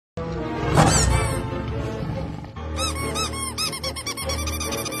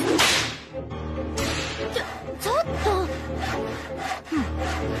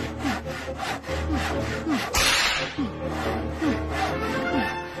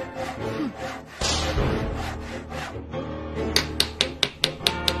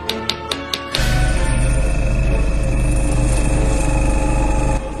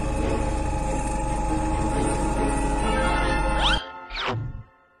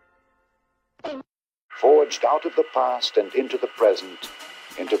emerged out of the past and into the present,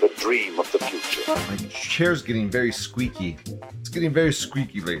 into the dream of the future. My chair's getting very squeaky. It's getting very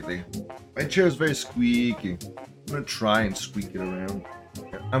squeaky lately. My chair's very squeaky. I'm gonna try and squeak it around.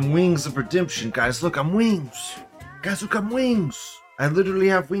 I'm Wings of Redemption, guys. Look, I'm Wings. Guys, look, I'm Wings. I literally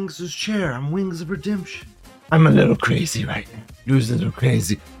have Wings' chair. I'm Wings of Redemption. I'm a little crazy right now. Lou's a little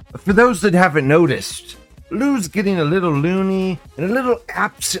crazy. But for those that haven't noticed, Lou's getting a little loony and a little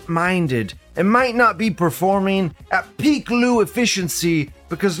absent-minded and might not be performing at peak Lou efficiency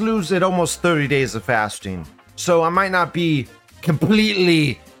because Lou's at almost 30 days of fasting. So I might not be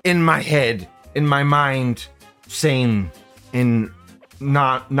completely in my head, in my mind, sane, and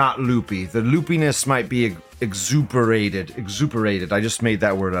not loopy. The loopiness might be exuberated. I just made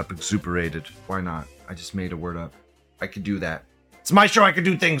that word up, exuberated. Why not? I just made a word up. I could do that. It's my show, I could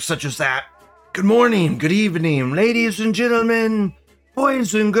do things such as that. Good morning, good evening, ladies and gentlemen,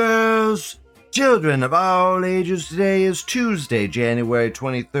 boys and girls, children of all ages. Today is Tuesday, January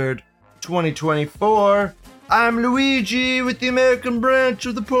 23rd, 2024. I'm Luigi with the American branch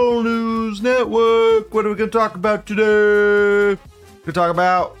of the Pole News Network. What are we going to talk about today? We're going to talk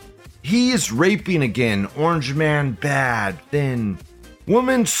about he's raping again. Orange man bad. Then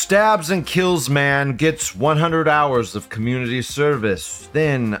woman stabs and kills man, gets 100 hours of community service.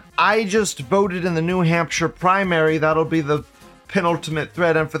 Then I just voted in the New Hampshire primary. That'll be the penultimate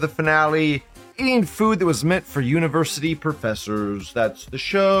thread. And for the finale, eating food that was meant for university professors. That's the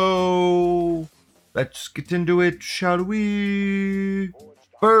show. Let's get into it, shall we?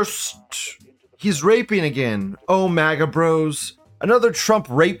 First, he's raping again. Oh, MAGA bros. Another Trump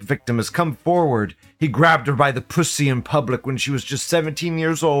rape victim has come forward. He grabbed her by the pussy in public when she was just 17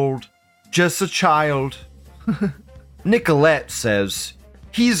 years old. Just a child. Nicolette says,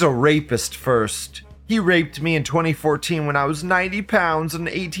 he's a rapist first. He raped me in 2014 when I was 90 pounds and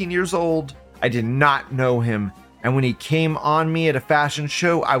 18 years old. I did not know him. And when he came on me at a fashion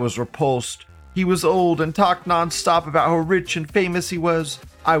show, I was repulsed. He was old and talked nonstop about how rich and famous he was.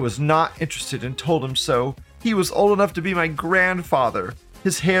 I was not interested and told him so. He was old enough to be my grandfather.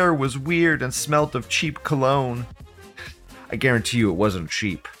 His hair was weird and smelt of cheap cologne. I guarantee you it wasn't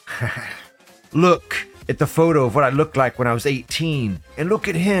cheap. Look at the photo of what I looked like when I was 18. And look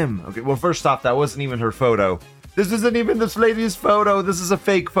at him. Okay, well, first off, that wasn't even her photo. This isn't even this lady's photo. This is a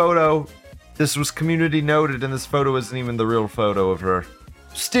fake photo. This was community noted, and this photo isn't even the real photo of her.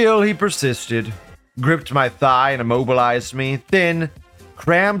 Still, he persisted, gripped my thigh and immobilized me, then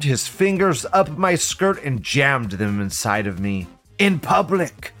crammed his fingers up my skirt and jammed them inside of me. In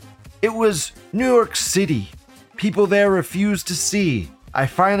public. It was New York City. People there refused to see. I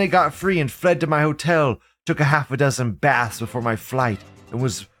finally got free and fled to my hotel, took a half a dozen baths before my flight, and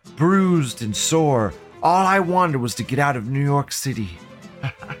was bruised and sore. All I wanted was to get out of New York City.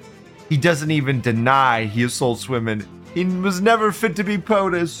 He doesn't even deny he assaults women. He was never fit to be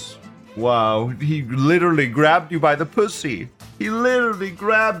POTUS. Wow, he literally grabbed you by the pussy. He literally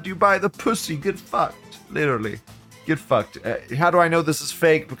grabbed you by the pussy. Get fucked. Literally. Get fucked. How do I know this is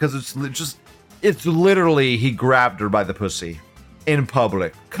fake? Because it's literally he grabbed her by the pussy. In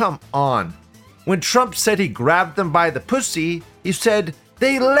public. Come on. When Trump said he grabbed them by the pussy, he said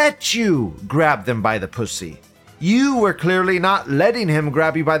they let you grab them by the pussy. You were clearly not letting him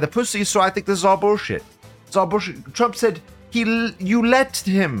grab you by the pussy, so I think this is all bullshit. It's all bullshit. Trump said you let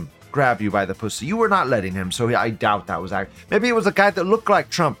him grab you by the pussy. You were not letting him, so I doubt that was accurate. Maybe it was a guy that looked like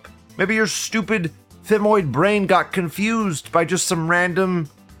Trump. Maybe your stupid femoid brain got confused by just some random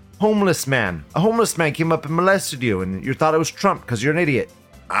homeless man. A homeless man came up and molested you, and you thought it was Trump because you're an idiot.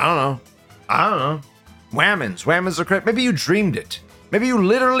 I don't know. Whammons are correct. Maybe you dreamed it. Maybe you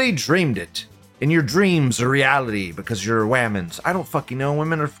literally dreamed it. And your dreams are reality because you're whammons. I don't fucking know.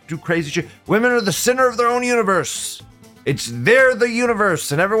 Women do crazy shit. Women are the center of their own universe. They're the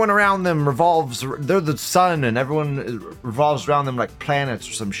universe, and everyone around them they're the sun, and everyone revolves around them like planets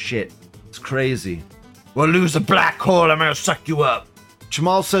or some shit. It's crazy. We'll lose a black hole, I'm gonna suck you up.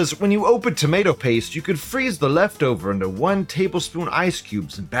 Jamal says, when you open tomato paste, you could freeze the leftover into 1 tablespoon ice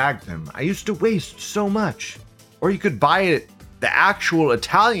cubes and bag them. I used to waste so much. Or you could buy it, the actual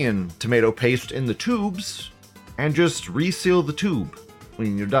Italian tomato paste in the tubes, and just reseal the tube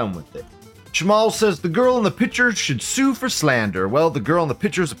when you're done with it. Jamal says the girl in the picture should sue for slander. Well, the girl in the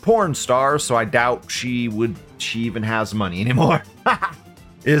picture is a porn star, so I doubt she even has money anymore.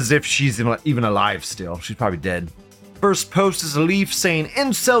 As if she's even alive still. She's probably dead. First post is a leaf saying,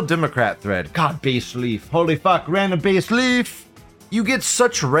 incel Democrat thread. God, based leaf. Holy fuck, random based leaf. You get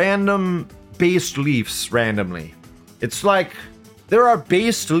such random based leafs randomly. It's like, there are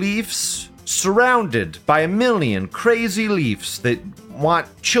based leafs surrounded by a million crazy leafs that want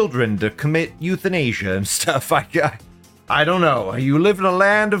children to commit euthanasia and stuff. I don't know. You live in a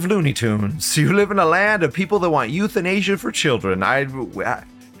land of Looney Tunes. You live in a land of people that want euthanasia for children.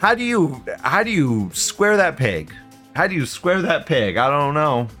 How do you square that peg? How do you square that peg? I don't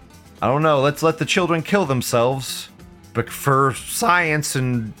know. Let's let the children kill themselves. But for science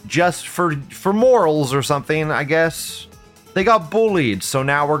and just for morals or something, I guess. They got bullied, so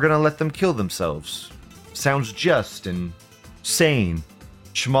now we're gonna let them kill themselves. Sounds just and sane.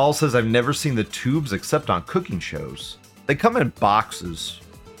 Shamal says, I've never seen the tubes except on cooking shows. They come in boxes.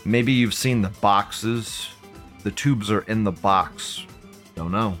 Maybe you've seen the boxes. The tubes are in the box.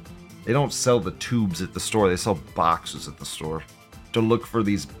 Don't know. They don't sell the tubes at the store. They sell boxes at the store. To look for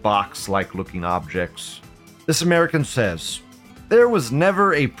these box-like looking objects. This American says, there was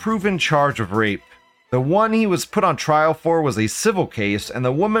never a proven charge of rape. The one he was put on trial for was a civil case, and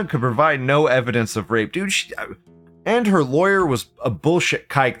the woman could provide no evidence of rape. Dude, and her lawyer was a bullshit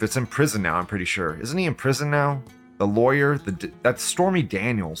kike that's in prison now, I'm pretty sure. Isn't he in prison now? The lawyer? That's Stormy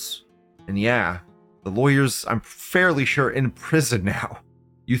Daniels. And yeah, the lawyer's, I'm fairly sure, in prison now.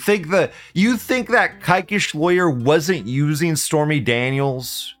 You think that kike-ish lawyer wasn't using Stormy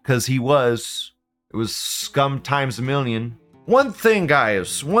Daniels? Because he was. It was scum times a million. One thing,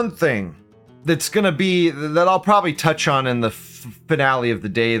 guys, that's gonna be, that I'll probably touch on in the finale of the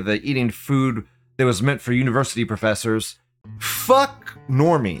day, the eating food that was meant for university professors. Fuck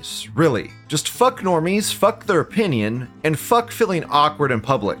normies, really. Just fuck normies, fuck their opinion, and fuck feeling awkward in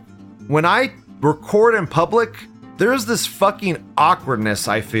public. When I record in public, there's this fucking awkwardness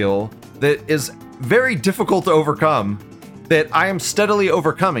I feel that is very difficult to overcome, that I am steadily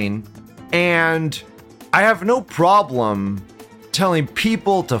overcoming, and I have no problem telling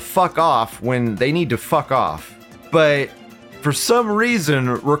people to fuck off when they need to fuck off. But for some reason,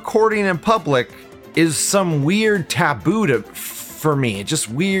 recording in public is some weird taboo for me. It's just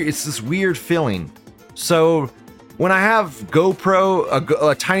weird. It's this weird feeling. So when I have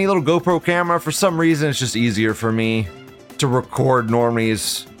a tiny little GoPro camera, for some reason, it's just easier for me to record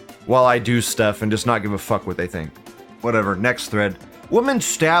normies while I do stuff and just not give a fuck what they think. Whatever, next thread. Woman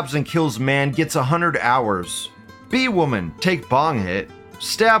stabs and kills man, gets 100 hours. B woman, take bong hit.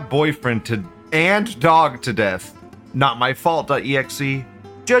 Stab boyfriend and dog to death. Not my fault.exe.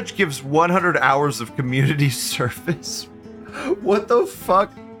 Judge gives 100 hours of community service. What the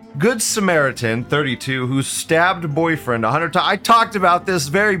fuck? Good Samaritan, 32, who stabbed boyfriend 100 times. I talked about this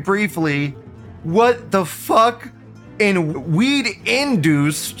very briefly. What the fuck? In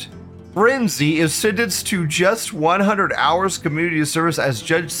weed-induced frenzy is sentenced to just 100 hours community service, as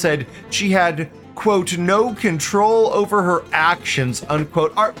judge said she had, quote, no control over her actions,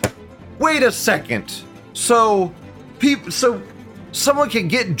 unquote. Wait a second. So someone can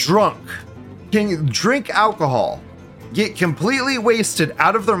get drunk, can drink alcohol, get completely wasted,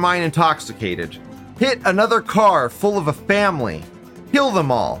 out of their mind, intoxicated, hit another car full of a family, kill them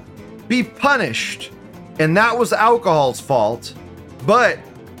all, be punished, and that was alcohol's fault. But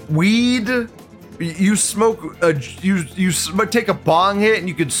weed, you take a bong hit and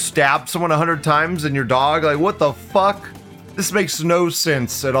you could stab someone 100 times and your dog, like, what the fuck? This makes no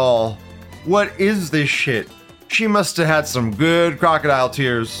sense at all. What is this shit? She must have had some good crocodile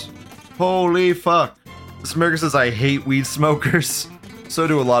tears. Holy fuck. This American says, I hate weed smokers. So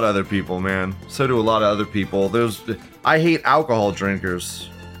do a lot of other people, man. So do a lot of other people. I hate alcohol drinkers.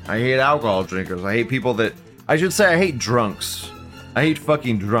 I hate people that, I should say I hate drunks. I hate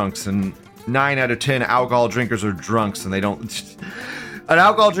fucking drunks, and 9 out of 10 alcohol drinkers are drunks, and they don't. An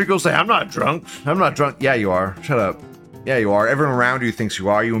alcohol drinker will say, I'm not drunk. Yeah, you are. Shut up. Yeah, you are. Everyone around you thinks you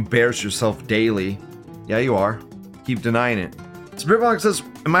are. You embarrass yourself daily. Yeah, you are. Keep denying it. Spiritbox says,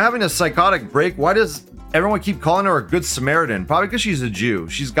 am I having a psychotic break? Why does everyone keep calling her a good Samaritan? Probably because she's a Jew.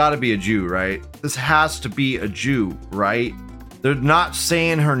 She's got to be a Jew, right? This has to be a Jew, right? They're not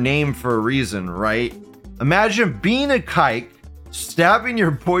saying her name for a reason, right? Imagine being a kike, stabbing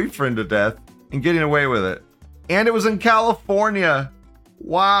your boyfriend to death, and getting away with it. And it was in California.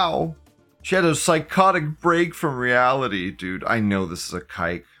 Wow. She had a psychotic break from reality, dude. I know this is a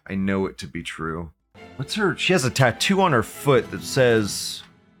kike. I know it to be true. She has a tattoo on her foot that says,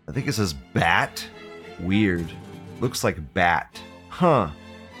 I think it says bat. Weird. Looks like bat. Huh.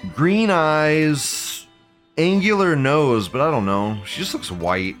 Green eyes, angular nose, but I don't know. She just looks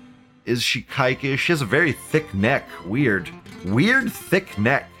white. Is she kike-ish? She has a very thick neck. Weird thick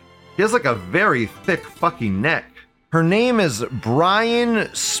neck. She has like a very thick fucking neck. Her name is Brian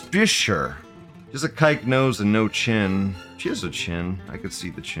Spisher. She has a kike nose and no chin. She has a chin. I could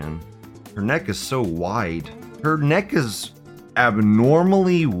see the chin. Her neck is so wide. Her neck is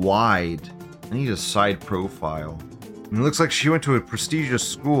abnormally wide. I need a side profile. It looks like she went to a prestigious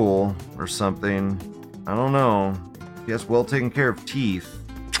school or something. I don't know. She has well taken care of teeth.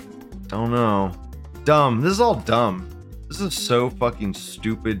 Don't know. Dumb. This is all dumb. This is so fucking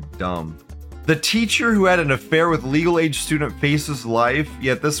stupid dumb. The teacher who had an affair with legal age student faces life,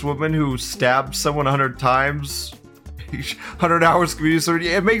 yet this woman who stabbed someone 100 times, 100 hours community service,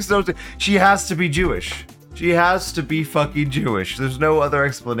 it makes no sense. She has to be Jewish. She has to be fucking Jewish. There's no other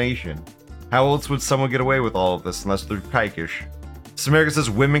explanation. How else would someone get away with all of this unless they're kaikish? Samarica says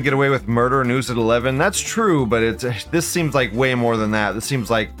women get away with murder, news at 11. That's true, but this seems like way more than that. This seems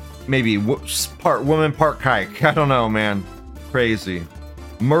like maybe part woman, part kike. I don't know, man. Crazy.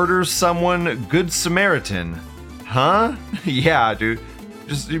 Murders someone, good Samaritan. Huh? Yeah, dude.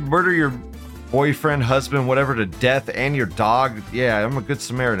 Just you murder your boyfriend, husband, whatever to death and your dog. Yeah, I'm a good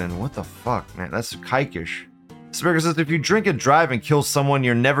Samaritan. What the fuck, man? That's kaikish. Samarica says if you drink and drive and kill someone,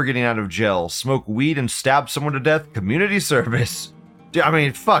 you're never getting out of jail. Smoke weed and stab someone to death, community service. Dude, I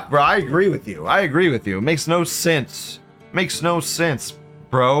mean, fuck, bro. I agree with you. It makes no sense. Makes no sense,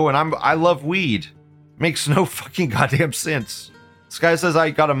 bro. And I love weed. Makes no fucking goddamn sense. This guy says I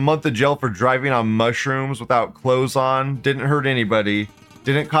got a month of jail for driving on mushrooms without clothes on. Didn't hurt anybody.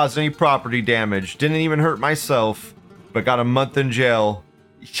 Didn't cause any property damage. Didn't even hurt myself. But got a month in jail.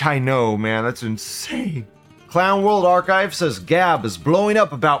 I know, man. That's insane. Clown World Archive says Gab is blowing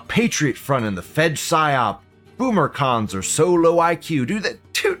up about Patriot Front and the Fed PSYOP. Boomer cons are so low IQ. Dude,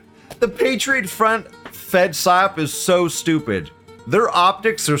 the Patriot Front Fed PSYOP is so stupid. Their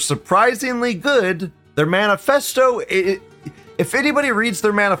optics are surprisingly good. Their manifesto, if anybody reads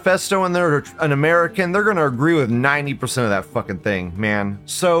their manifesto and they're an American, they're going to agree with 90% of that fucking thing, man.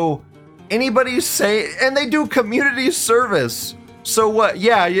 So anybody say, and they do community service. So what?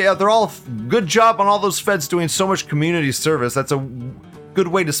 Yeah, they're all good job on all those feds doing so much community service. That's a good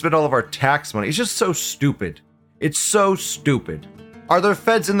way to spend all of our tax money. It's just so stupid. It's so stupid. Are there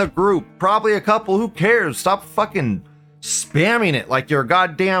feds in the group? Probably a couple. Who cares? Stop fucking spamming it like you're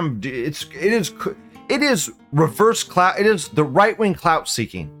goddamn. It is reverse clout. It is the right-wing clout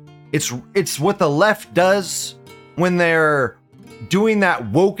seeking. It's what the left does when they're doing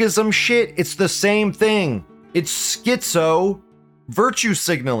that wokeism shit. It's the same thing. It's schizo virtue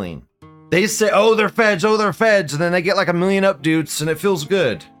signaling. They say, oh, they're feds, and then they get like a million updates and it feels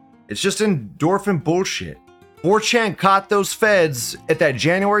good. It's just endorphin bullshit. 4chan caught those feds at that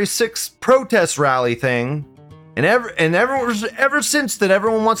January 6th protest rally thing. And ever since then,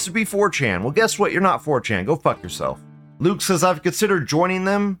 everyone wants to be 4chan. Well, guess what? You're not 4chan. Go fuck yourself. Luke says, I've considered joining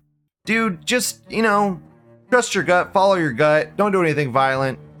them. Dude, just, trust your gut, follow your gut. Don't do anything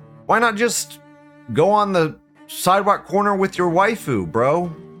violent. Why not just go on the sidewalk corner with your waifu,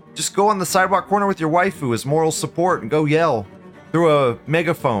 bro? Just go on the sidewalk corner with your waifu as moral support and go yell through a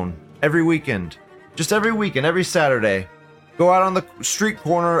megaphone every weekend. Just every weekend, every Saturday. Go out on the street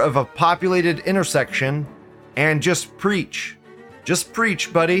corner of a populated intersection and just preach. Just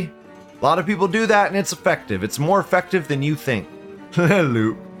preach, buddy. A lot of people do that and it's effective. It's more effective than you think.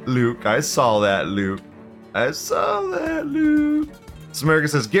 Luke, I saw that, Luke. Samarica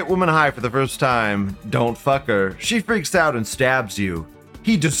says, get woman high for the first time. Don't fuck her. She freaks out and stabs you.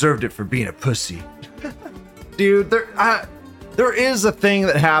 He deserved it for being a pussy. Dude, there is a thing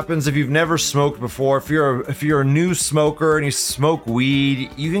that happens if you've never smoked before. If you're a new smoker and you smoke weed,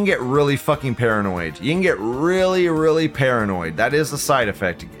 you can get really fucking paranoid. You can get really, really paranoid. That is a side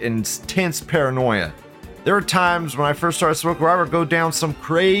effect. Intense paranoia. There are times when I first started smoking where I would go down some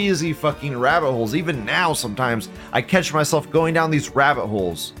crazy fucking rabbit holes. Even now, sometimes I catch myself going down these rabbit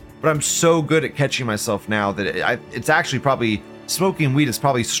holes. But I'm so good at catching myself now that it's actually probably, smoking weed has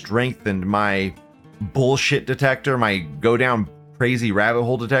probably strengthened my bullshit detector, my go down crazy rabbit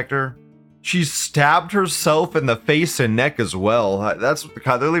hole detector. She stabbed herself in the face and neck as well. That's what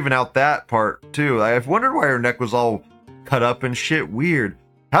they're leaving out that part too. I've wondered why her neck was all cut up and shit. Weird.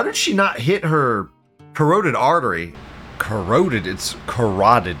 How did she not hit her carotid artery? It's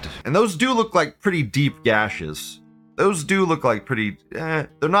carotid. And those do look like pretty deep gashes. Those do look like pretty, they're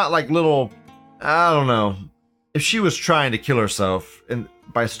not like little, I don't know. If she was trying to kill herself and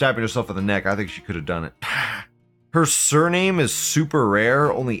by stabbing herself in the neck, I think she could have done it. Her surname is super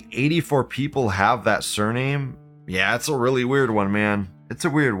rare. Only 84 people have that surname. Yeah, it's a really weird one, man. It's a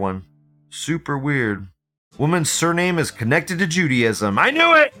weird one. Super weird. Woman's surname is connected to Judaism. I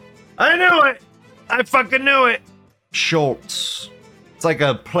knew it! I fucking knew it! Schultz. It's like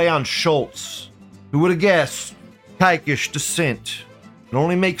a play on Schultz. Who would have guessed? Kaikish descent. It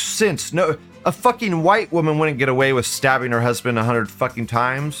only makes sense. No, a fucking white woman wouldn't get away with stabbing her husband 100 fucking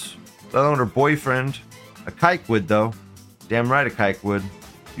times. Let alone her boyfriend. A kike would, though. Damn right a kike would.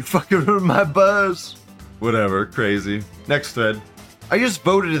 You fucking ruined my buzz. Whatever, crazy. Next thread. I just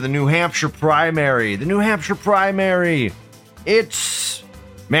voted in the New Hampshire primary. The New Hampshire primary. It's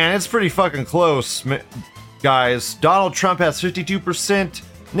pretty fucking close, guys. Donald Trump has 52%.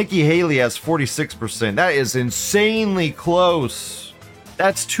 Nikki Haley has 46%. That is insanely close.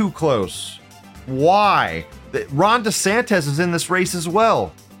 That's too close. Why? Ron DeSantis is in this race as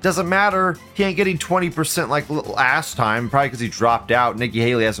well. Doesn't matter. He ain't getting 20% like last time, probably because he dropped out. Nikki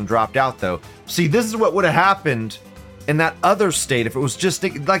Haley hasn't dropped out, though. See, this is what would have happened in that other state if it was just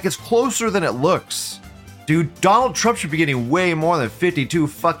like it's closer than it looks. Dude, Donald Trump should be getting way more than 52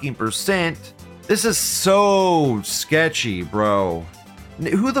 fucking percent. This is so sketchy, bro.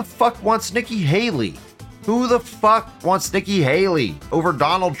 Who the fuck wants Nikki Haley? Who the fuck wants Nikki Haley over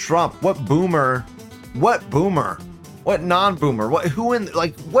Donald Trump? What boomer? What boomer? What non-boomer? What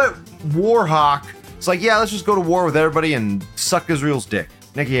war hawk? It's like, yeah, let's just go to war with everybody and suck Israel's dick.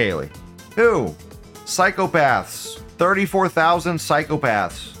 Nikki Haley. Who? Psychopaths. 34,000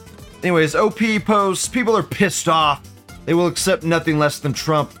 psychopaths. Anyways, OP posts. People are pissed off. They will accept nothing less than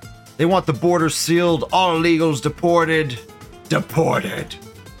Trump. They want the border sealed. All illegals deported. Deported.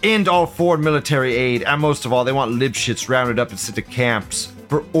 End all foreign military aid. And most of all, they want libshits rounded up and sent to camps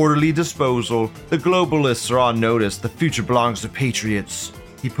for orderly disposal. The globalists are on notice. The future belongs to patriots.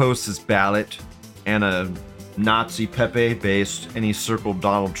 He posts his ballot and a Nazi Pepe based, and he circled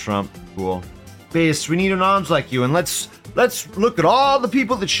Donald Trump. Cool. Based, we need anons like you, and let's look at all the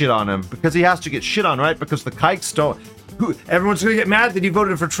people that shit on him, because he has to get shit on, right? Because the kikes don't. Everyone's gonna get mad that he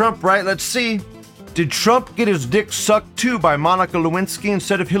voted for Trump, right? Let's see. Did Trump get his dick sucked too by Monica Lewinsky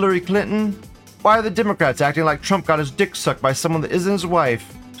instead of Hillary Clinton? Why are the Democrats acting like Trump got his dick sucked by someone that isn't his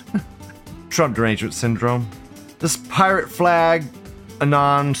wife? Trump derangement syndrome. This pirate flag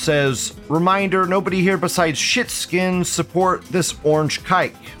anon says, reminder, nobody here besides shitskins support this orange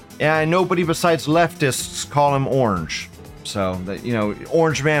kike. And nobody besides leftists call him orange. So, that, you know,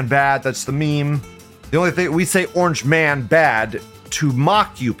 orange man bad, that's the meme. The only thing, we say orange man bad to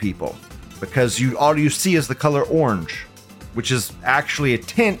mock you people. Because all you see is the color orange. Which is actually a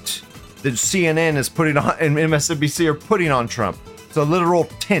tint that CNN is putting on, and MSNBC are putting on Trump. It's a literal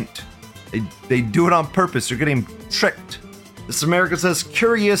tint. They do it on purpose. You're getting tricked. This America says,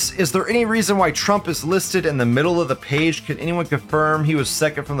 curious, is there any reason why Trump is listed in the middle of the page? Can anyone confirm he was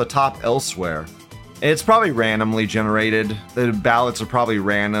second from the top elsewhere? It's probably randomly generated. The ballots are probably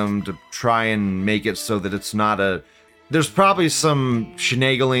random to try and make it so that it's not a... There's probably some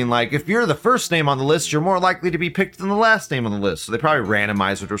shenanigans, like if you're the first name on the list, you're more likely to be picked than the last name on the list. So they probably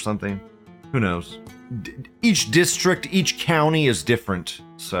randomize it or something. Who knows? Each district, each county is different,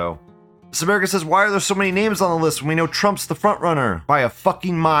 so... This America says, why are there so many names on the list when we know Trump's the front runner by a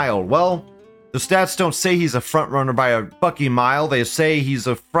fucking mile? Well, the stats don't say he's a front runner by a fucking mile. They say he's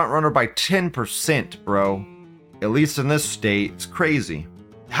a front runner by 10%, bro. At least in this state, it's crazy.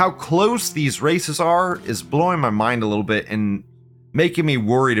 How close these races are is blowing my mind a little bit and making me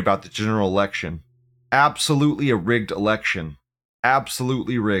worried about the general election. Absolutely a rigged election.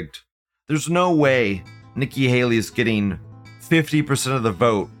 Absolutely rigged. There's no way Nikki Haley is getting 50% of the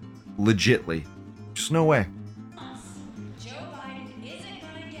vote. Legitly. Just no way. Joe Biden isn't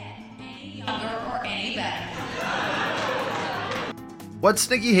gonna get any younger or any better. What's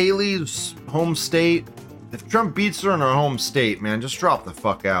Nikki Haley's home state? If Trump beats her in her home state, man, just drop the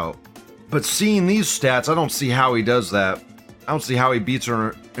fuck out. But seeing these stats, I don't see how he does that. I don't see how he beats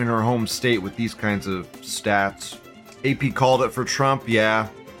her in her home state with these kinds of stats. AP called it for Trump, yeah.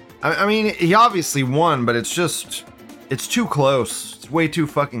 I mean, he obviously won, but it's too close. It's way too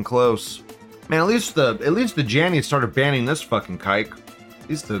fucking close. Man, at least the Jannies started banning this fucking kike. At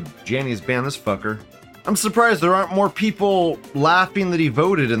least the Jannies banned this fucker. I'm surprised there aren't more people laughing that he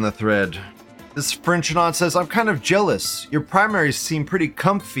voted in the thread. This Frenchanon says, I'm kind of jealous. Your primaries seem pretty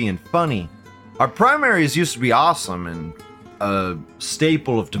comfy and funny. Our primaries used to be awesome and a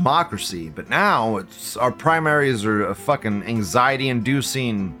staple of democracy, but now our primaries are a fucking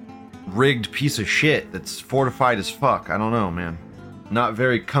anxiety-inducing rigged piece of shit that's fortified as fuck. I don't know, man. Not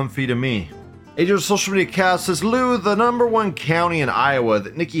very comfy to me. Ajo's social media cast says, Lou, the #1 county in Iowa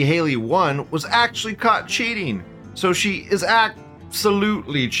that Nikki Haley won was actually caught cheating. So she is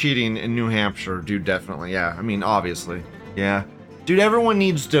absolutely cheating in New Hampshire. Dude, definitely. Yeah, I mean, obviously. Yeah. Dude, everyone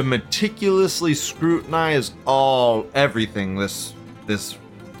needs to meticulously scrutinize everything this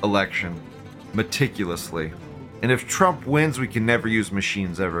election. Meticulously. And if Trump wins, we can never use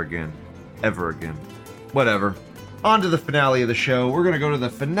machines ever again. Ever again. Whatever. On to the finale of the show. We're gonna go to the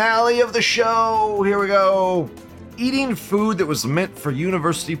finale of the show. Here we go. Eating food that was meant for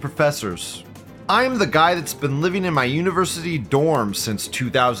university professors. I'm the guy that's been living in my university dorm since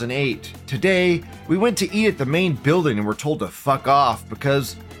 2008. Today, we went to eat at the main building and were told to fuck off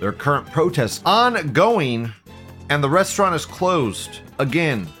because there are current protests ongoing and the restaurant is closed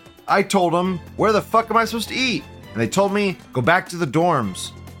again. I told them, where the fuck am I supposed to eat? And they told me, go back to the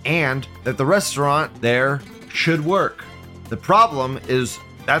dorms and that the restaurant there should work. The problem is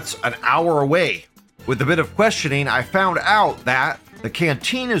that's an hour away. With a bit of questioning, I found out that the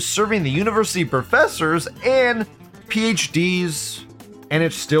canteen is serving the university professors and PhDs, and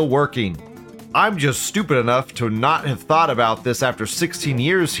it's still working. I'm just stupid enough to not have thought about this after 16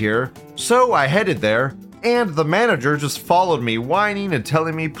 years here, so I headed there, and the manager just followed me, whining and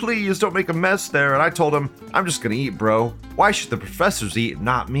telling me, please don't make a mess there, and I told him, I'm just gonna eat, bro. Why should the professors eat,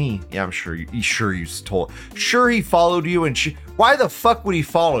 not me? Yeah, I'm sure you told. Sure he followed you, and why the fuck would he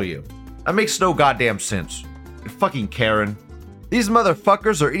follow you? That makes no goddamn sense. You fucking Karen. These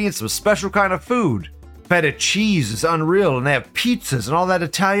motherfuckers are eating some special kind of food. Feta cheese is unreal, and they have pizzas and all that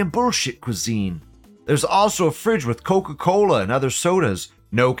Italian bullshit cuisine. There's also a fridge with Coca-Cola and other sodas.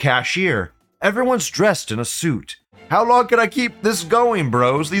 No cashier. Everyone's dressed in a suit. How long can I keep this going,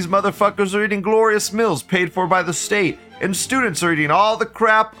 bros? These motherfuckers are eating glorious meals paid for by the state, and students are eating all the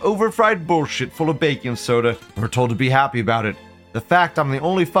crap, overfried bullshit full of baking soda. We're told to be happy about it. The fact I'm the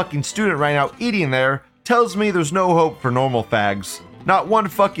only fucking student right now eating there tells me there's no hope for normal fags. Not one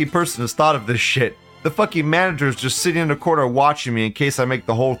fucking person has thought of this shit. The fucking manager's just sitting in a corner watching me in case I make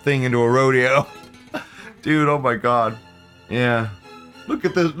the whole thing into a rodeo. Dude, oh my god. Yeah. Look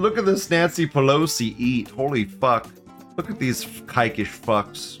at this Nancy Pelosi eat. Holy fuck. Look at these kikesh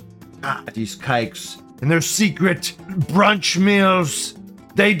fucks. Ah, these kikes. And their secret brunch meals.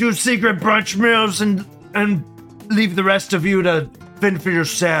 They do secret brunch meals and leave the rest of you to fend for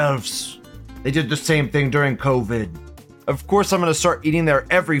yourselves. They did the same thing during COVID. Of course I'm gonna start eating there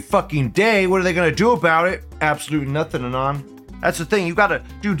every fucking day. What are they gonna do about it? Absolutely nothing, Anon. That's the thing, you gotta,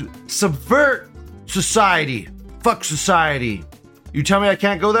 dude, subvert society. Fuck society. You tell me I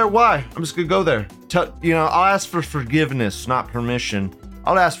can't go there? Why? I'm just gonna go there. I'll ask for forgiveness, not permission.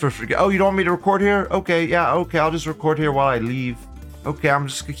 I'll ask for oh, you don't want me to record here? Okay, yeah, okay, I'll just record here while I leave. Okay, I'm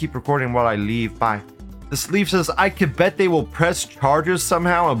just gonna keep recording while I leave. Bye. This leaf says, I could bet they will press charges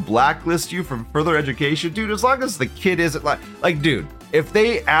somehow and blacklist you from further education. Dude, as long as the kid isn't like, dude, if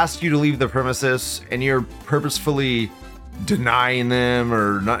they ask you to leave the premises and you're purposefully denying them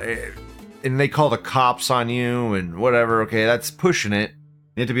or not, and they call the cops on you and whatever, okay, that's pushing it.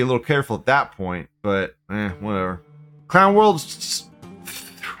 You have to be a little careful at that point, but whatever. Clown World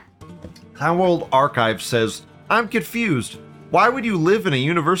Archive says, I'm confused. Why would you live in a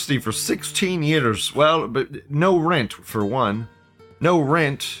university for 16 years? Well, but no rent for one. No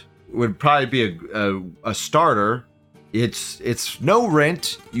rent would probably be a starter. It's no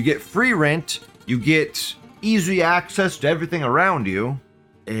rent. You get free rent. You get easy access to everything around you.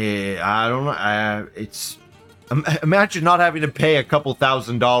 I don't know. Imagine not having to pay a couple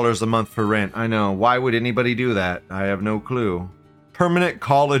 $1,000s a month for rent. I know. Why would anybody do that? I have no clue. Permanent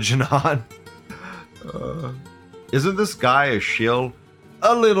college and on. Isn't this guy a shill?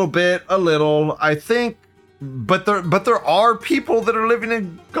 A little bit, a little. I think, but there are people that are living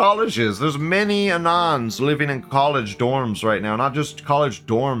in colleges. There's many Anons living in college dorms right now. Not just college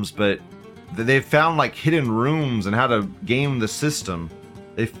dorms, but they've found like hidden rooms and how to game the system.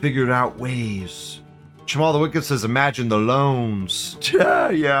 They figured out ways. Shamal the Wicked says, imagine the loans.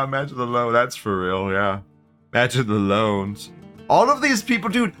 Yeah, imagine the loan. That's for real, yeah. Imagine the loans. All of these people,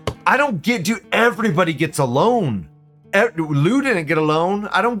 dude, I don't get, dude, everybody gets a loan. Lou didn't get a loan.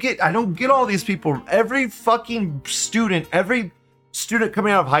 I don't get all these people. Every student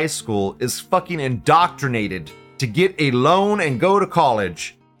coming out of high school is fucking indoctrinated to get a loan and go to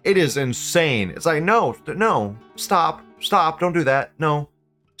college. It is insane. It's like, no, stop, don't do that. No,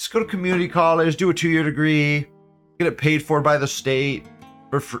 just go to community college, do a 2-year degree, get it paid for by the state,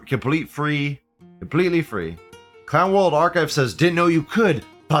 for completely free. Clown World Archive says, didn't know you could.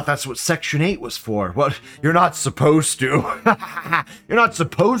 Thought that's what Section 8 was for. Well, you're not supposed to. You're not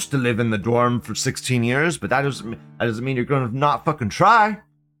supposed to live in the dorm for 16 years, but that doesn't mean you're going to not fucking try.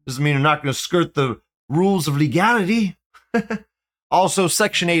 Doesn't mean you're not going to skirt the rules of legality. Also,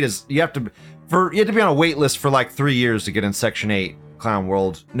 Section 8 is, you have to be on a wait list for like 3 years to get in Section 8, Clown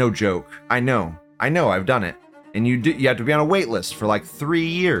World. No joke. I know, I've done it. And you have to be on a wait list for like 3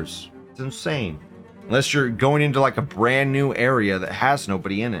 years. It's insane. Unless you're going into like a brand new area that has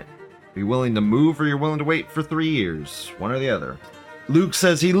nobody in it. Are you willing to move or you're willing to wait for 3 years? One or the other. Luke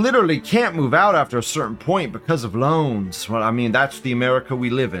says he literally can't move out after a certain point because of loans. Well, I mean, that's the America we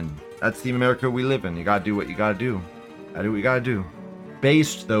live in. You gotta do what you gotta do. Gotta do what you gotta do.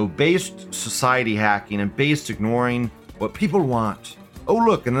 based, though. Based society hacking and based ignoring what people want. Oh,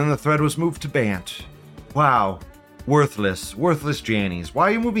 look, and then the thread was moved to banned. Wow. Worthless. Worthless Jannies. Why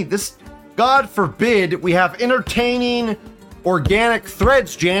are you moving this? God forbid we have entertaining, organic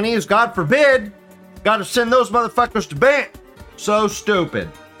threads, Jannies. God forbid. Gotta send those motherfuckers to ban. So stupid.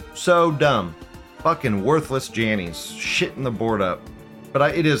 So dumb. Fucking worthless Jannies. Shitting the board up.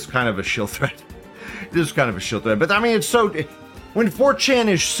 But it is kind of a shill thread. It is kind of a shill thread. But I mean, it's so... When 4chan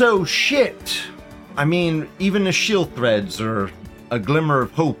is so shit, I mean, even the shill threads are a glimmer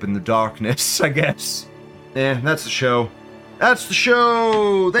of hope in the darkness, I guess. That's the show. That's the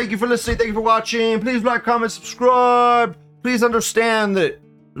show. Thank you for listening. Thank you for watching. Please like, comment, subscribe. Please understand that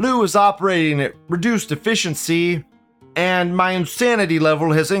Lou is operating at reduced efficiency, and my insanity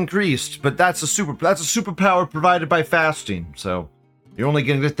level has increased. But that's a superpower provided by fasting. So you're only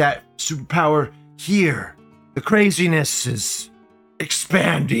gonna get that superpower here. The craziness is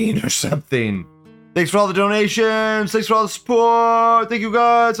expanding or something. Thanks for all the donations. Thanks for all the support. Thank you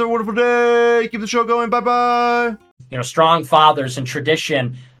guys. Have a wonderful day. Keep the show going. Bye-bye. You know, strong fathers and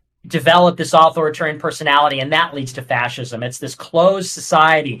tradition develop this authoritarian personality, and that leads to fascism. It's this closed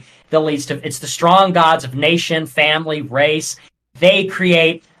society that leads to, it's the strong gods of nation, family, race. They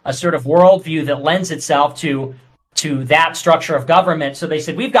create a sort of worldview that lends itself to that structure of government. So they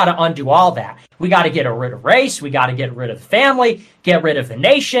said, we've got to undo all that. We got to get rid of race. We got to get rid of the family, get rid of the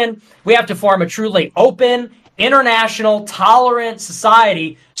nation. We have to form a truly open, international, tolerant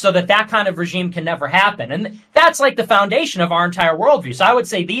society so that that kind of regime can never happen. And that's like the foundation of our entire worldview. So I would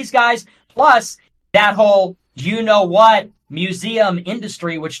say these guys, plus that whole, you know what, museum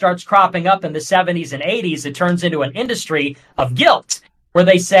industry, which starts cropping up in the 70s and 80s, it turns into an industry of guilt, where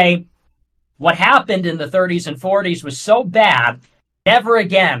they say, what happened in the 30s and 40s was so bad, never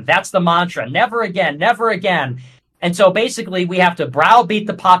again. That's the mantra. Never again, never again. And so basically we have to browbeat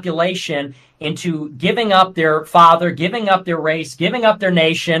the population into giving up their father, giving up their race, giving up their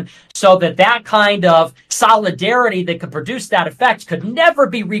nation, so that that kind of solidarity that could produce that effect could never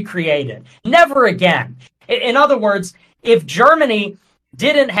be recreated. Never again. In other words, if Germany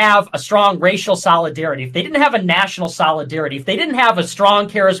didn't have a strong racial solidarity, if they didn't have a national solidarity, if they didn't have a strong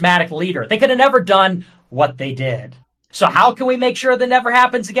charismatic leader, they could have never done what they did. So how can we make sure that never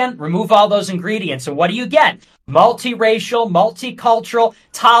happens again? Remove all those ingredients. And what do you get? Multiracial, multicultural,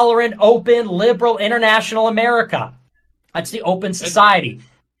 tolerant, open, liberal, international America. That's the open society.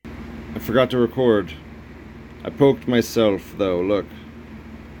 I forgot to record. I poked myself, though.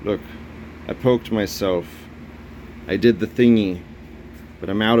 Look. I poked myself. I did the thingy. But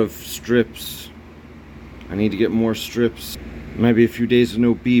I'm out of strips. I need to get more strips. Might be a few days of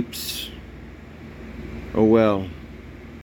no beeps. Oh well.